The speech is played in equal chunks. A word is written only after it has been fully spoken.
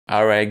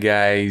Alright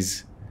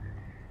guys,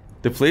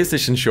 the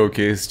PlayStation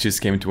showcase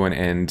just came to an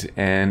end,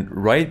 and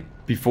right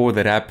before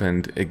that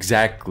happened,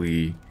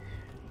 exactly,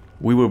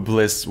 we were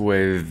blessed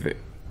with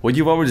what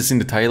you've already seen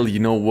the title. You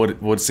know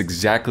what's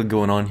exactly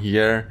going on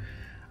here.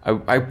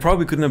 I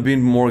probably couldn't have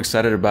been more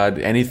excited about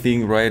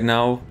anything right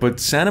now, but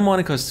Santa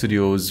Monica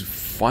Studios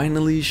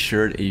finally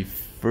shared a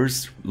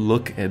first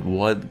look at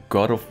what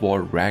God of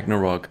War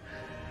Ragnarok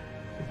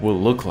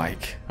will look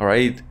like.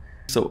 Alright,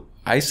 so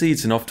I say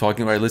it's enough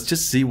talking. Alright, let's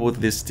just see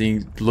what this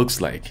thing looks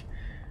like.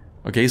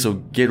 Okay, so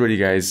get ready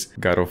guys,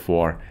 God of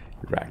War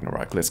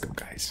Ragnarok, let's go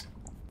guys.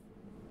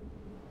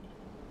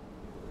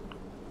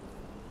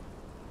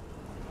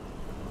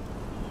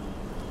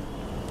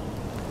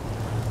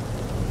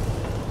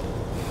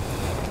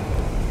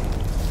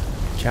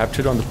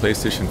 Captured on the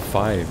PlayStation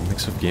 5,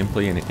 mix of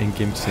gameplay and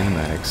in-game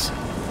cinematics.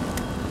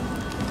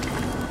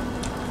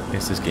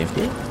 Is this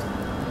gameplay?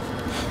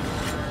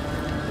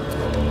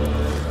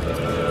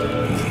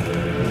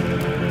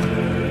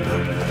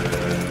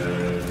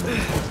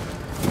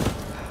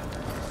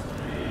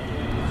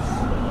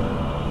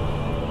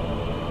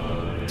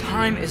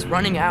 Time is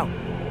running out.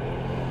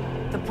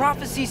 The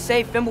prophecies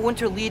say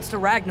Fimbulwinter leads to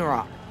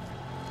Ragnarok.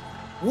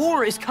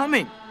 War is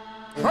coming.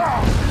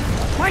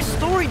 My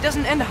story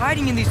doesn't end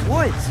hiding in these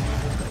woods.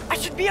 I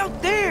should be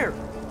out there,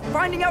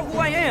 finding out who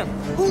I am,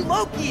 who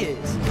Loki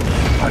is.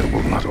 I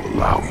will not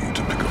allow you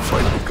to pick a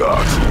fight with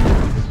gods.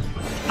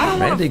 I don't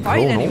want to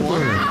fight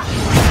anyone.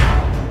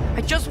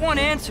 I just want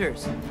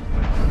answers.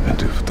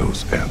 And if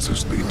those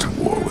answers lead to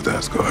war with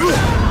Asgard?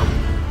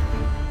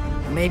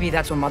 Maybe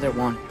that's what Mother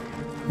wanted.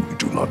 We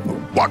do not know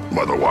what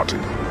Mother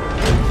wanted.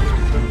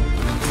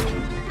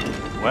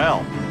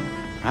 Well,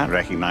 I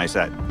recognize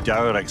that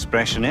dour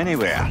expression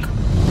anywhere.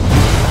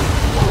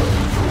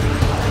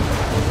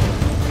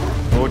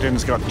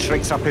 Odin's got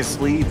tricks up his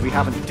sleeve we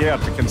haven't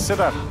dared to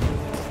consider.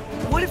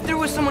 What if there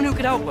was someone who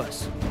could help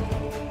us?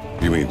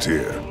 You mean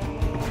Tyr,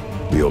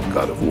 the old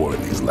god of war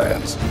in these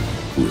lands,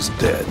 who is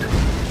dead?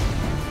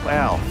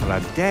 Well, for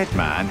a dead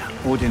man,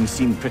 Odin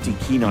seemed pretty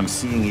keen on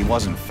seeing he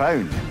wasn't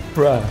found.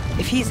 Bruh.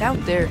 If he's out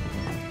there,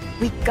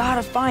 we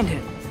gotta find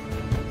him.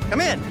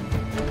 Come in.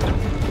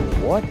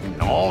 What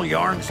in all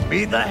yarns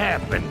be the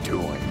happened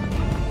to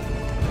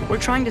him? We're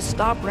trying to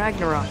stop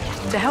Ragnarok,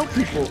 to help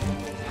people.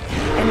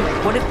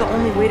 And what if the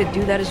only way to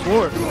do that is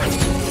war?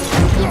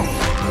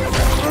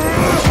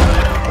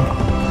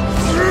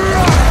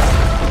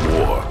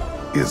 War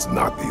is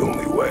not the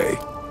only way.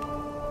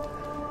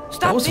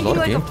 Stop thinking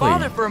like a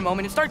father for a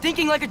moment and start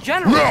thinking like a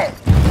general. No!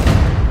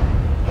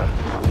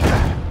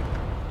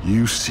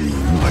 You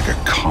seem like a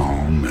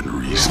calm and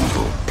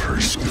reasonable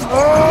person.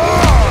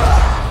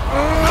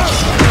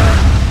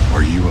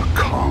 Are you a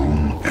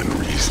calm and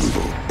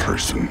reasonable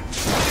person?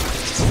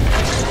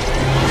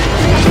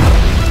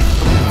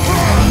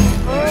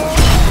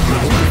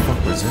 What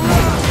was that?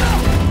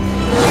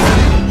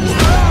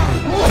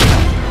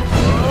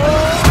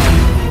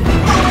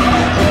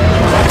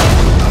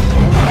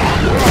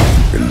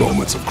 In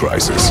moments of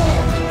crisis,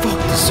 Fuck,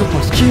 there's so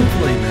much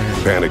gameplay,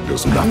 man. panic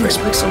does I nothing.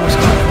 expect so much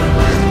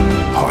gameplay.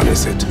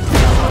 Harness it.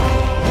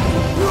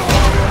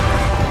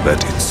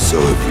 Let it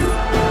serve you.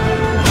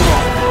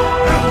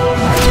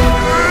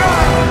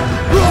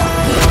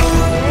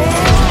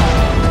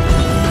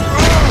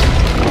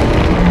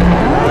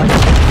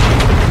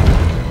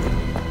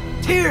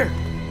 Tyr!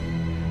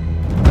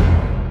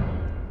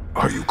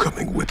 Are you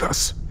coming with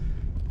us?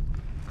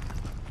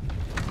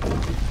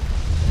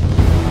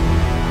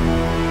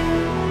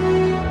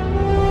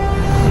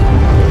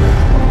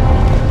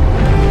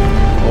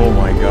 Oh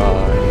my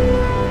god.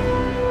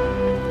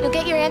 You'll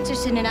get your answers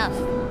soon enough.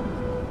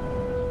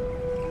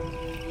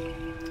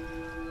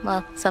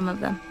 Well, some of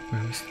them.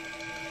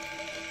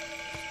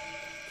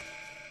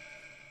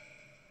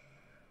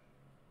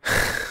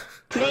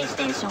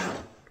 PlayStation.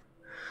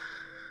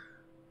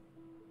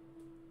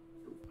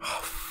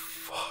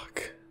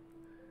 Fuck.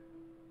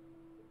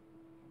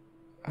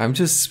 I'm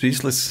just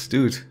speechless,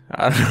 dude.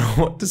 I don't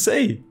know what to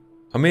say.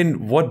 I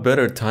mean, what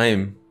better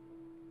time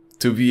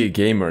to be a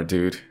gamer,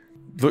 dude?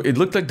 Look, it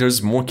looked like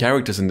there's more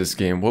characters in this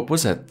game. What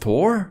was that,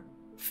 Thor?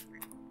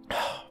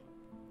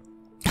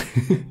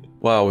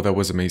 Wow, that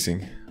was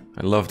amazing.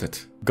 I loved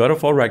it. God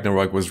of War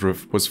Ragnarok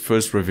was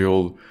first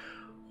revealed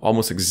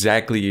almost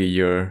exactly a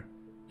year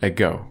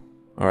ago.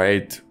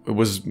 Alright, it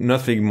was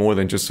nothing more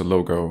than just a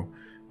logo,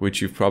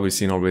 which you've probably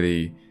seen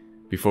already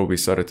before we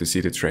started to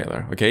see the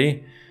trailer,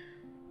 okay?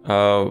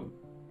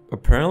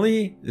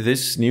 Apparently,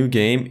 this new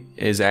game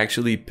is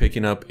actually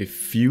picking up a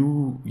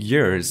few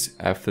years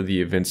after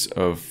the events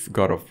of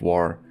God of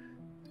War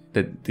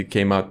that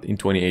came out in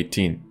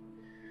 2018.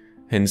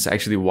 Hence,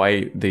 actually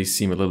why they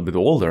seem a little bit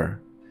older.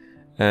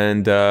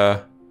 And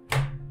the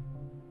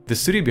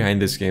studio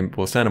behind this game,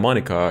 well, Santa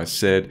Monica,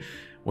 said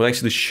we'll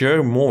actually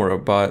share more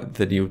about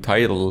the new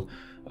title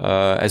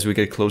as we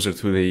get closer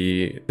to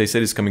the... They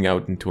said it's coming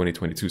out in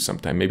 2022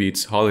 sometime. Maybe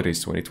it's holidays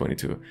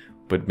 2022,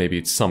 but maybe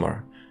it's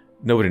summer.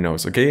 Nobody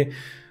knows, okay?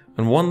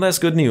 And one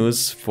last good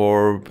news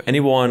for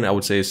anyone, I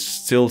would say,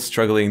 still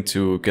struggling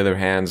to get their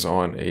hands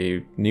on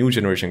a new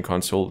generation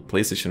console,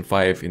 PlayStation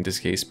 5 in this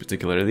case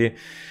particularly.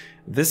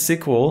 This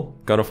sequel,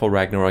 God of War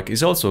Ragnarok,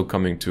 is also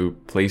coming to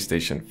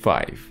PlayStation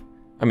 5.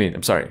 I mean,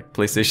 I'm sorry,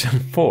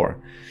 PlayStation 4,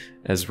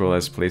 as well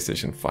as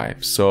PlayStation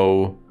 5.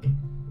 So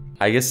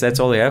I guess that's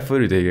all I have for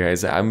today,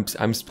 guys. I'm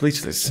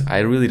speechless. I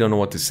really don't know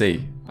what to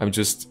say. I'm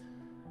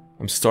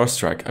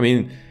starstruck. I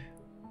mean,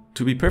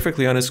 to be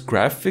perfectly honest,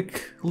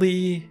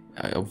 graphically,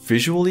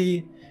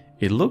 visually,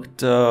 it looked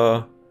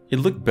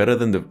better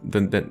than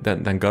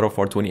God of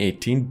War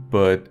 2018,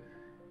 but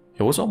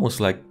it was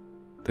almost like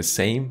the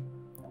same.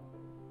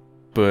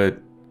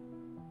 But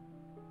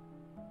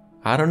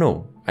I don't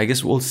know. I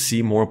guess we'll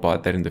see more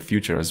about that in the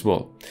future as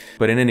well.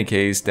 But in any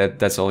case,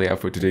 that's all I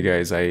have for today,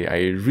 guys.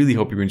 I really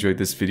hope you enjoyed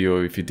this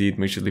video. If you did,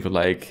 make sure to leave a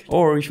like.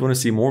 Or if you want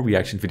to see more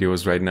reaction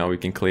videos right now, you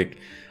can click.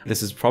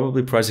 This is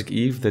probably Project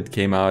Eve that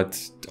came out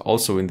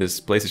also in this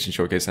PlayStation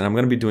showcase, and I'm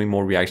going to be doing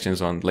more reactions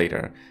on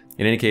later.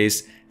 In any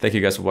case, thank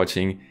you guys for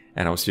watching,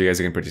 and I'll see you guys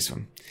again pretty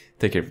soon.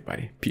 Take care,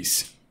 everybody.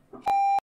 Peace.